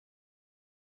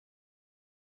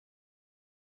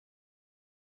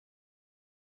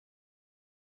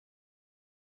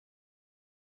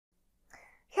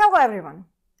Hello everyone!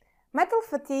 Metal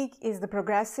fatigue is the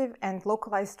progressive and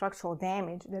localized structural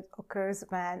damage that occurs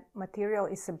when material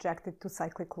is subjected to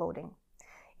cyclic loading.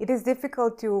 It is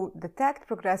difficult to detect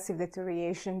progressive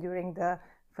deterioration during the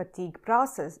fatigue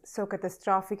process, so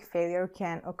catastrophic failure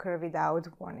can occur without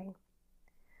warning.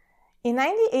 In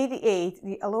 1988,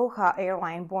 the Aloha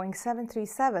airline Boeing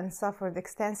 737 suffered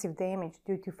extensive damage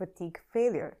due to fatigue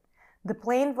failure. The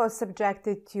plane was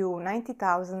subjected to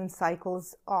 90,000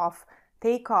 cycles of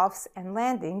takeoffs and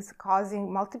landings,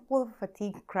 causing multiple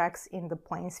fatigue cracks in the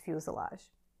plane's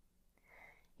fuselage.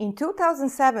 In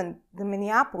 2007, the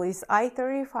Minneapolis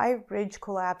I-35 bridge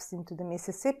collapsed into the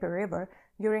Mississippi River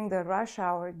during the rush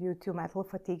hour due to metal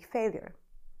fatigue failure.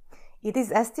 It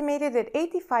is estimated that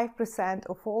 85%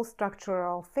 of all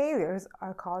structural failures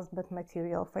are caused by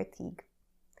material fatigue.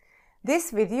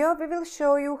 This video, we will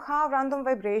show you how random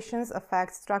vibrations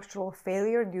affect structural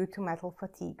failure due to metal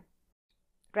fatigue.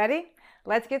 Ready?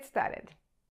 Let's get started.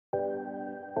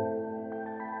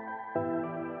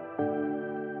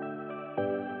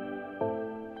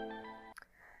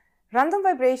 Random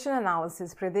vibration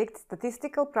analysis predicts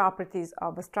statistical properties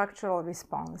of a structural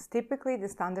response, typically the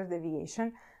standard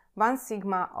deviation, 1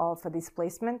 sigma of a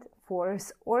displacement,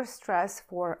 force, or stress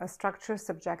for a structure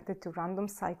subjected to random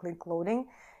cyclic loading,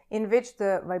 in which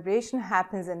the vibration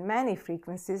happens at many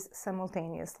frequencies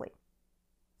simultaneously.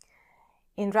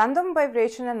 In random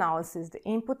vibration analysis, the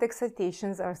input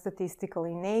excitations are statistical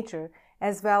in nature,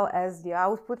 as well as the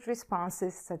output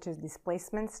responses such as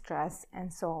displacement, stress,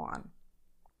 and so on.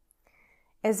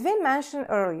 As we mentioned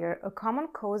earlier, a common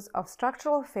cause of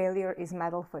structural failure is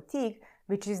metal fatigue,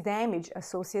 which is damage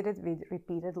associated with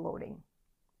repeated loading.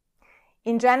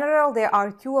 In general, there are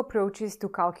two approaches to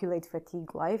calculate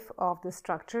fatigue life of the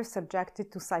structure subjected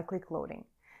to cyclic loading: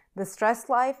 the stress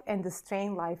life and the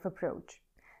strain life approach.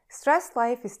 Stress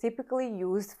life is typically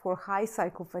used for high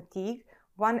cycle fatigue,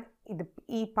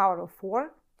 1e⁴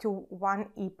 to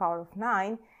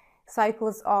 1e⁹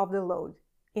 cycles of the load.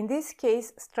 In this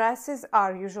case, stresses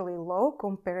are usually low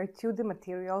compared to the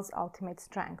material's ultimate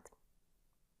strength.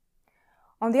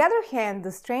 On the other hand,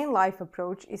 the strain life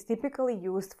approach is typically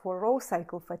used for low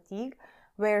cycle fatigue,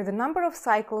 where the number of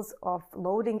cycles of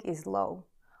loading is low.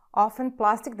 Often,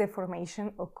 plastic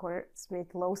deformation occurs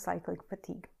with low cyclic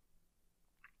fatigue.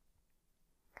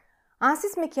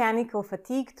 Ansys Mechanical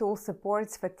Fatigue Tool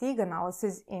supports fatigue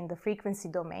analysis in the frequency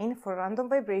domain for random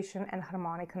vibration and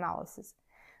harmonic analysis.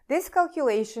 This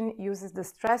calculation uses the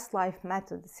stress life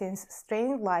method, since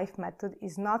strain life method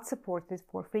is not supported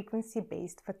for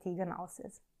frequency-based fatigue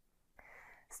analysis.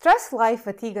 Stress life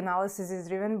fatigue analysis is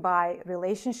driven by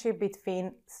relationship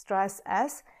between stress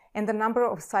S and the number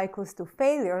of cycles to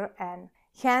failure, and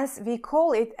hence we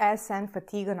call it SN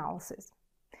fatigue analysis.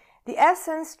 The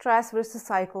SN stress versus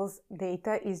cycles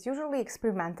data is usually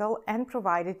experimental and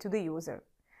provided to the user.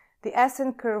 The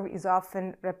SN curve is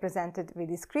often represented with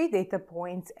discrete data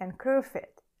points and curve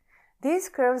fit. These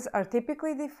curves are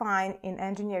typically defined in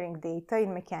engineering data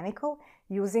in mechanical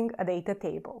using a data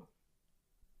table.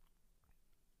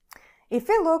 If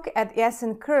we look at the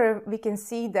SN curve, we can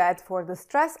see that for the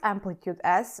stress amplitude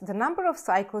S, the number of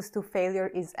cycles to failure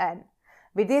is N.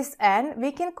 With this N,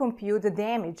 we can compute the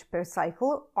damage per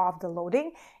cycle of the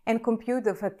loading and compute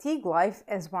the fatigue life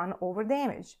as 1 over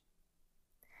damage.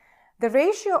 The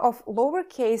ratio of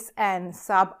lowercase n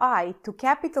sub I to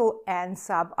capital N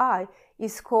sub I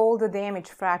is called the damage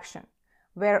fraction,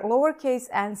 where lowercase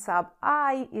n sub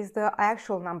I is the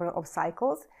actual number of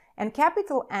cycles and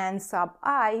capital N sub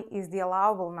I is the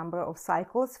allowable number of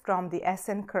cycles from the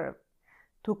SN curve.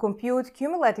 To compute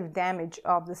cumulative damage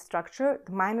of the structure,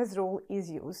 the minus rule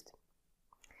is used.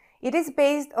 It is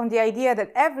based on the idea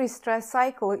that every stress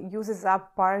cycle uses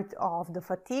up part of the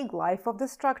fatigue life of the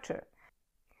structure.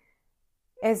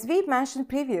 As we mentioned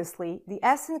previously, the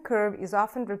SN curve is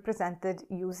often represented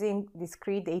using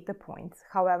discrete data points.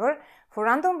 However, for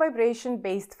random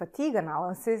vibration-based fatigue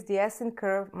analysis, the SN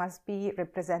curve must be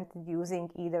represented using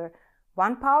either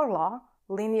 1 power law,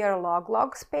 linear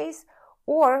log-log space,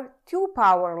 or 2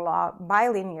 power law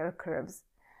bilinear curves.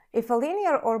 If a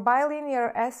linear or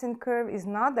bilinear SN curve is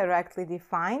not directly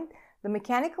defined, the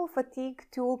mechanical fatigue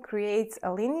tool creates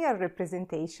a linear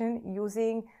representation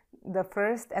using the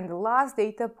first and the last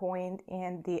data point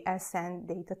in the SN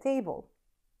data table.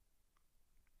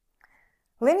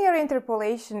 Linear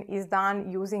interpolation is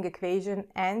done using equation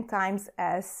n times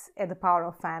s at the power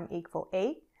of m equal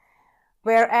a,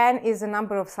 where n is the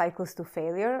number of cycles to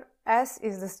failure, s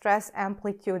is the stress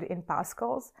amplitude in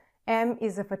pascals, m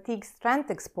is a fatigue strength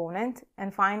exponent,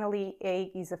 and finally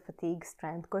a is a fatigue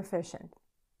strength coefficient.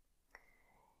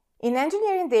 In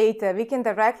engineering data, we can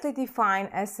directly define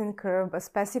SN curve by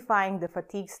specifying the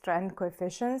fatigue strength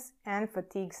coefficients and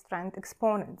fatigue strength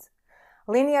exponents.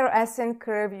 Linear SN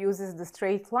curve uses the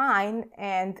straight line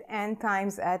and n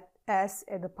times at s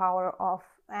at the power of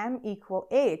m equal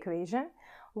a equation,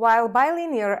 while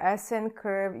bilinear SN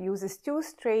curve uses two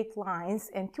straight lines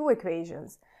and two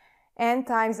equations, n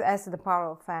times s to the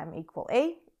power of m equal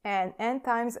a and n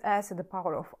times s to the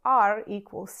power of r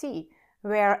equals c,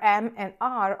 where m and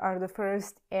r are the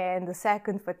first and the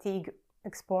second fatigue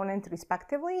exponent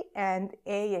respectively, and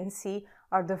a and c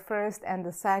are the first and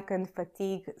the second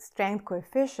fatigue strength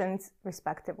coefficients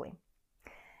respectively.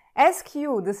 SQ,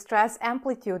 the stress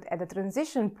amplitude at the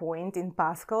transition point in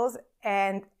pascals,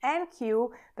 and NQ,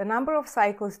 the number of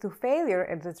cycles to failure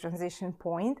at the transition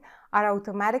point, are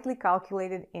automatically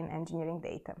calculated in engineering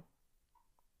data.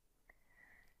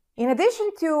 In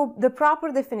addition to the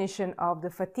proper definition of the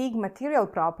fatigue material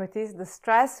properties, the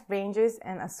stress ranges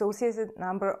and associated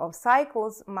number of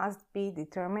cycles must be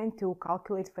determined to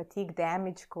calculate fatigue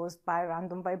damage caused by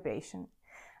random vibration.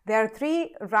 There are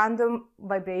three random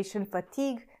vibration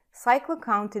fatigue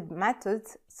cycle-counted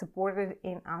methods supported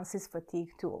in Ansys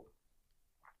Fatigue Tool.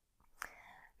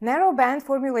 Narrow band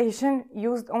formulation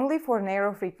used only for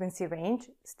narrow frequency range,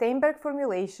 Steinberg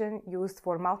formulation used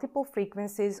for multiple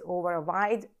frequencies over a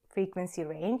wide frequency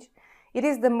range. It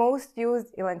is the most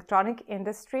used electronic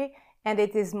industry and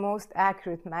it is most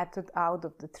accurate method out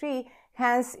of the three,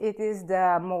 hence it is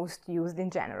the most used in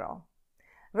general.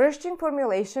 Virchow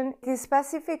formulation is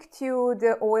specific to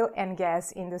the oil and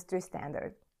gas industry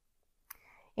standard.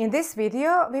 In this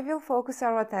video, we will focus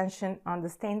our attention on the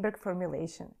Steinberg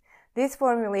formulation. This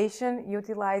formulation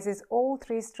utilizes all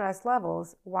three stress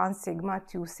levels, 1 sigma,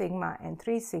 2 sigma, and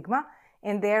 3 sigma,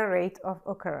 and their rate of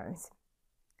occurrence.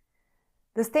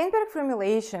 The Steinberg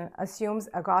formulation assumes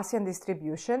a Gaussian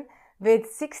distribution with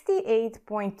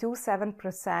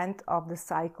 68.27% of the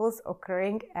cycles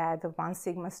occurring at the 1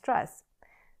 sigma stress,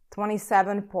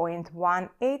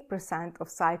 27.18% of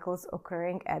cycles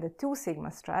occurring at the 2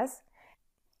 sigma stress,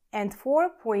 and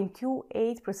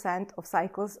 4.28% of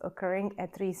cycles occurring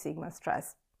at 3 sigma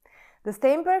stress. The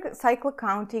Steinberg cycle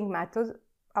counting method,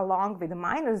 along with the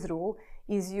Miner's rule,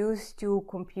 is used to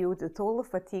compute the total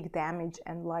fatigue damage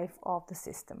and life of the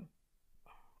system.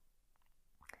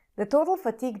 The total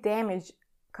fatigue damage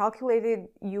calculated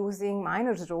using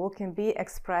Miner's rule can be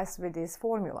expressed with this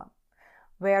formula,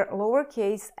 where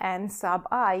lowercase n sub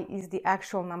I is the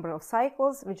actual number of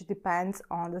cycles, which depends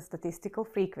on the statistical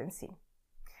frequency.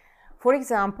 For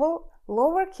example,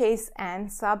 lowercase n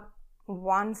sub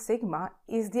 1 sigma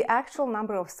is the actual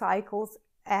number of cycles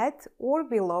at or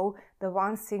below the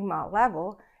 1 sigma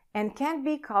level and can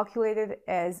be calculated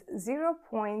as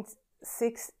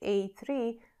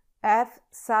 0.683 f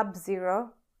sub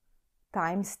 0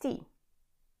 times t.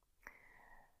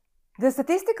 The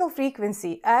statistical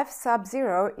frequency f sub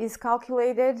 0 is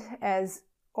calculated as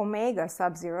omega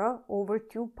sub 0 over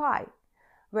 2 pi,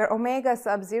 where omega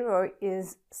sub 0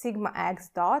 is sigma x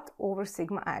dot over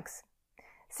sigma x.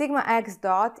 Sigma x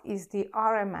dot is the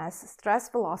RMS stress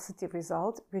velocity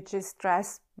result, which is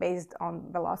stress based on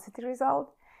velocity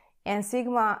result, and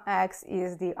sigma x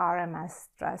is the RMS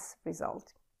stress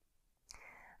result.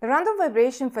 The random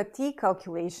vibration fatigue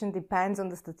calculation depends on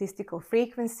the statistical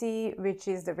frequency, which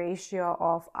is the ratio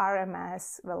of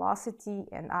RMS velocity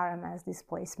and RMS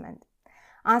displacement.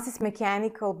 Ansys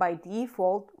Mechanical by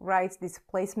default writes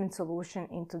displacement solution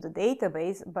into the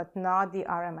database, but not the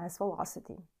RMS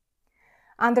velocity.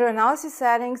 Under analysis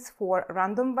settings for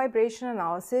random vibration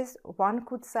analysis, one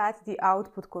could set the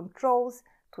output controls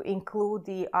to include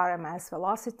the RMS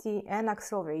velocity and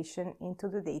acceleration into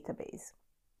the database.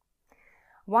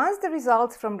 Once the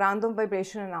results from random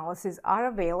vibration analysis are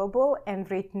available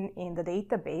and written in the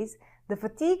database, the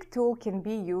fatigue tool can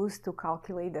be used to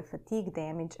calculate the fatigue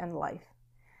damage and life.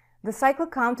 The cycle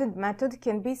counted method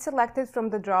can be selected from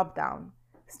the drop-down.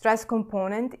 Stress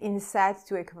component is set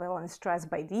to equivalent stress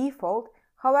by default.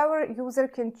 However, user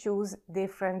can choose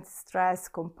different stress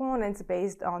components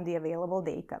based on the available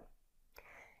data.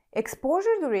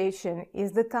 Exposure duration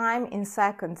is the time in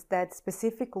seconds that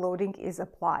specific loading is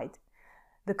applied.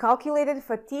 The calculated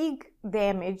fatigue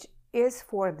damage is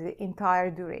for the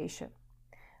entire duration.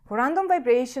 For random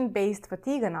vibration-based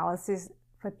fatigue analysis,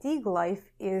 fatigue life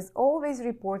is always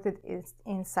reported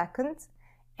in seconds,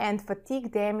 and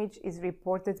fatigue damage is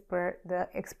reported per the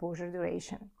exposure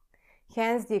duration.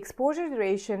 Hence, the exposure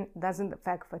duration doesn't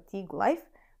affect fatigue life,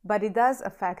 but it does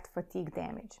affect fatigue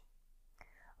damage.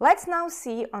 Let's now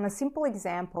see on a simple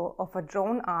example of a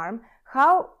drone arm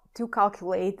how to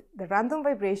calculate the random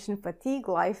vibration fatigue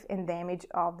life and damage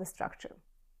of the structure.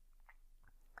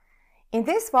 In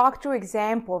this walkthrough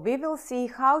example, we will see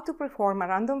how to perform a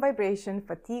random vibration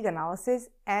fatigue analysis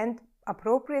and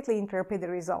appropriately interpret the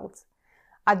results.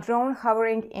 A drone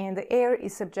hovering in the air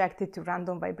is subjected to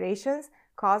random vibrations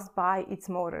caused by its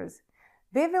motors.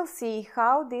 We will see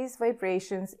how these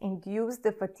vibrations induce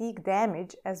the fatigue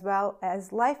damage as well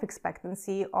as life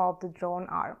expectancy of the drone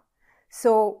arm.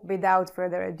 So, without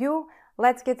further ado,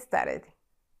 let's get started.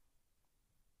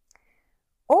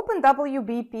 Open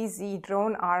WBPZ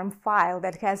drone arm file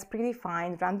that has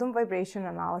predefined random vibration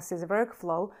analysis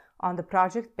workflow on the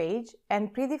project page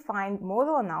and predefined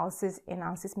modal analysis in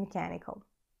Ansys Mechanical.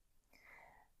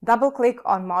 Double-click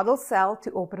on Model cell to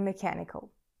open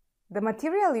Mechanical. The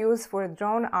material used for a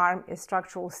drone arm is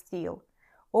structural steel.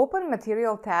 Open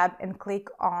Material tab and click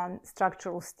on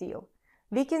Structural steel.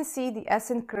 We can see the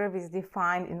SN curve is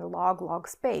defined in the log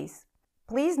space.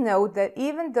 Please note that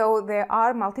even though there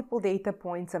are multiple data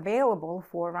points available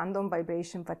for random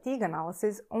vibration fatigue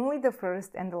analysis, only the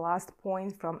first and the last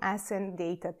point from SN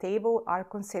data table are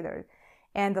considered,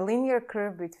 and the linear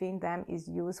curve between them is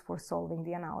used for solving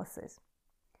the analysis.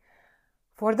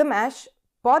 For the mesh,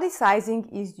 body sizing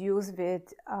is used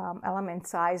with element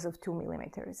size of 2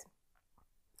 mm.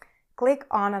 Click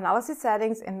on Analysis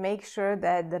Settings and make sure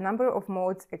that the number of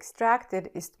modes extracted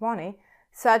is 20,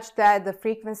 such that the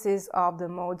frequencies of the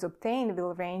modes obtained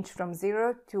will range from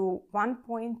 0 to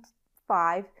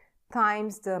 1.5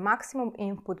 times the maximum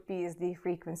input PSD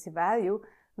frequency value,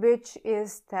 which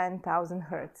is 10,000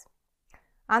 Hz.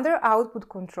 Under Output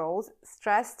Controls,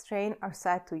 stress strain are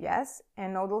set to yes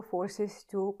and nodal forces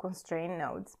to constrain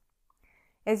nodes.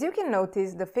 As you can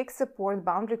notice, the fixed support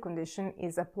boundary condition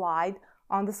is applied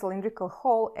on the cylindrical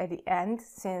hole at the end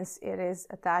since it is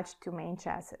attached to main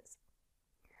chassis.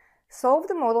 Solve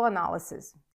the modal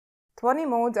analysis. 20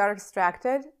 modes are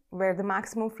extracted, where the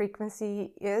maximum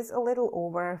frequency is a little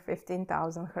over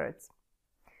 15,000 Hz.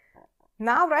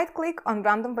 Now right-click on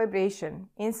Random Vibration,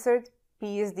 insert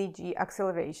PSDG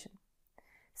acceleration.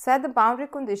 Set the boundary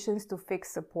conditions to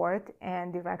fixed support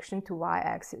and direction to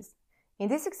y-axis. In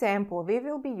this example, we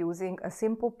will be using a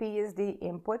simple PSD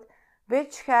input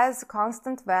which has a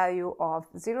constant value of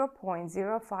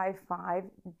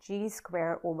 0.055 g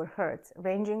square over Hertz,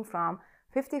 ranging from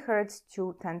 50 Hz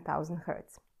to 10,000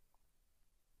 Hz.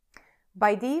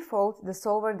 By default, the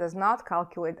solver does not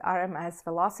calculate RMS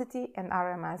velocity and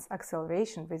RMS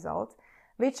acceleration results,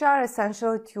 which are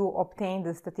essential to obtain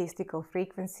the statistical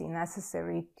frequency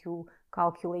necessary to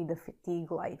calculate the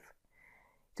fatigue life.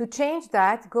 To change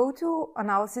that, go to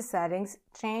Analysis Settings,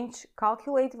 change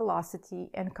Calculate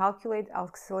Velocity and Calculate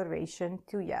Acceleration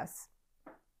to Yes.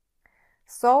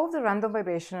 Solve the random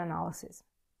vibration analysis.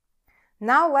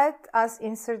 Now let us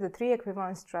insert the 3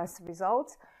 equivalent stress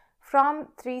results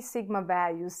from 3 sigma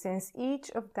values, since each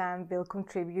of them will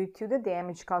contribute to the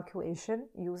damage calculation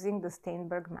using the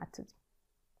Steinberg method.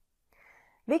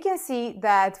 We can see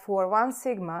that for 1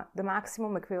 sigma, the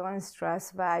maximum equivalent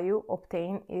stress value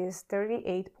obtained is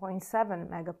 38.7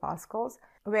 megapascals,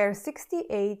 where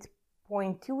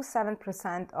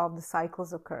 68.27% of the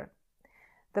cycles occur.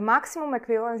 The maximum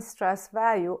equivalent stress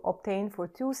value obtained for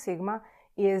 2 sigma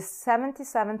is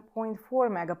 77.4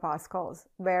 megapascals,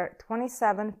 where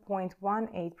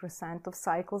 27.18% of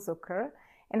cycles occur.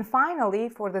 And finally,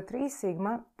 for the 3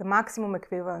 sigma, the maximum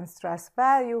equivalent stress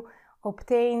value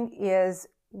obtained is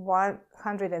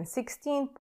 116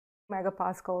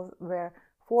 megapascals, where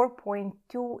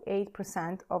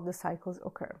 4.28% of the cycles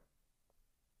occur.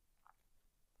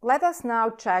 Let us now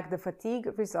check the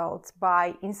fatigue results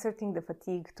by inserting the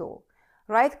Fatigue tool.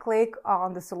 Right-click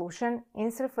on the solution,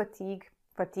 Insert Fatigue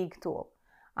tool.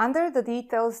 Under the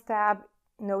Details tab,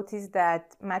 notice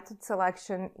that method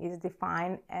selection is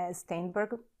defined as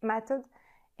Steinberg method,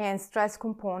 and stress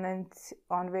component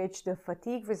on which the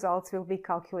fatigue results will be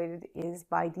calculated is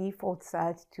by default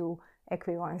set to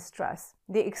equivalent stress.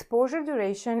 The exposure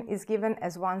duration is given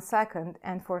as 1 second,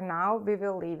 and for now we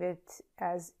will leave it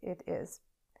as it is.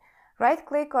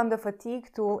 Right-click on the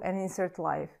Fatigue tool and insert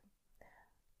Life.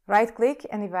 Right-click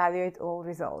and evaluate all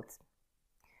results.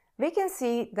 We can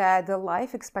see that the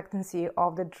life expectancy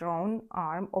of the drone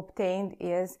arm obtained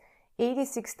is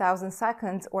 86,000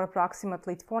 seconds, or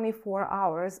approximately 24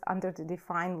 hours under the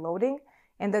defined loading,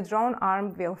 and the drone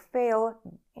arm will fail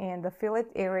in the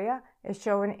fillet area as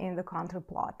shown in the contour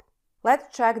plot. Let's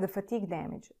check the fatigue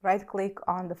damage. Right-click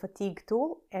on the Fatigue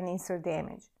tool and insert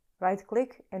damage.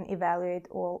 Right-click and evaluate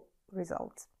all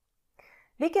results.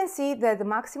 We can see that the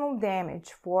maximum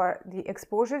damage for the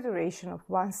exposure duration of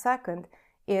 1 second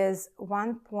is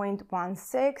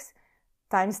 1.16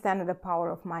 times 10 to the power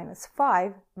of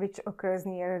 -5, which occurs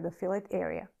near the fillet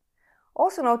area.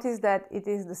 Also notice that it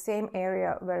is the same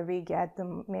area where we get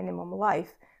the minimum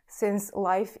life, since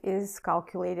life is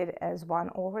calculated as 1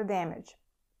 over damage.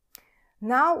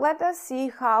 Now let us see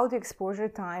how the exposure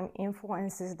time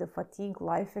influences the fatigue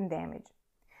life and damage.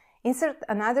 Insert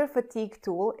another fatigue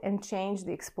tool and change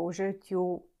the exposure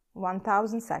to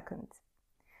 1000 seconds.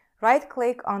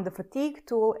 Right-click on the fatigue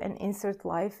tool and insert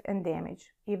life and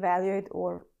damage. Evaluate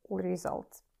all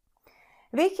results.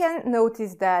 We can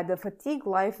notice that the fatigue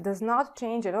life does not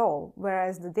change at all,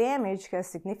 whereas the damage has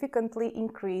significantly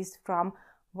increased from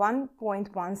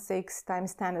 1.16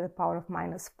 times 10 to the power of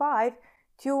minus 5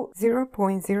 to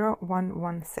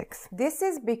 0.0116. This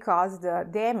is because the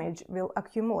damage will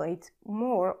accumulate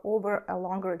more over a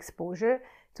longer exposure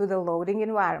to the loading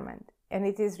environment, and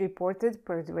it is reported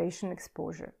per duration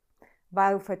exposure,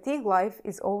 while fatigue life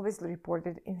is always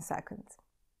reported in seconds.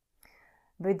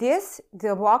 With this,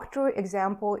 the walkthrough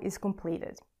example is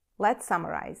completed. Let's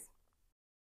summarize.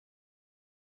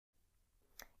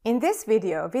 In this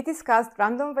video, we discussed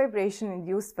random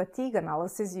vibration-induced fatigue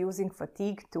analysis using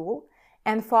Fatigue Tool,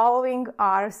 and following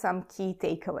are some key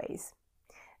takeaways.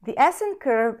 The S-N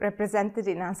curve represented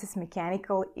in Ansys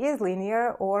Mechanical is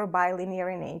linear or bilinear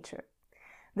in nature.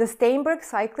 The Steinberg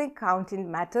cyclic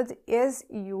counting method is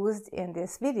used in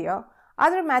this video.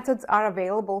 Other methods are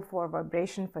available for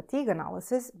vibration fatigue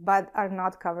analysis, but are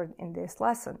not covered in this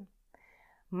lesson.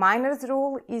 Minor's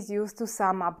rule is used to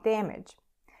sum up damage.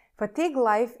 Fatigue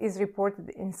life is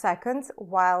reported in seconds,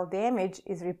 while damage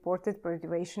is reported per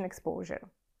duration exposure.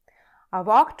 A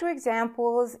walkthrough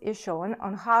examples is shown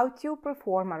on how to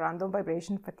perform a random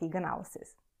vibration fatigue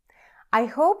analysis. I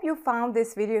hope you found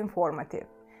this video informative.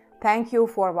 Thank you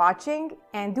for watching,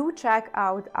 and do check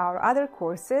out our other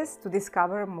courses to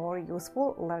discover more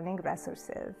useful learning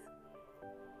resources.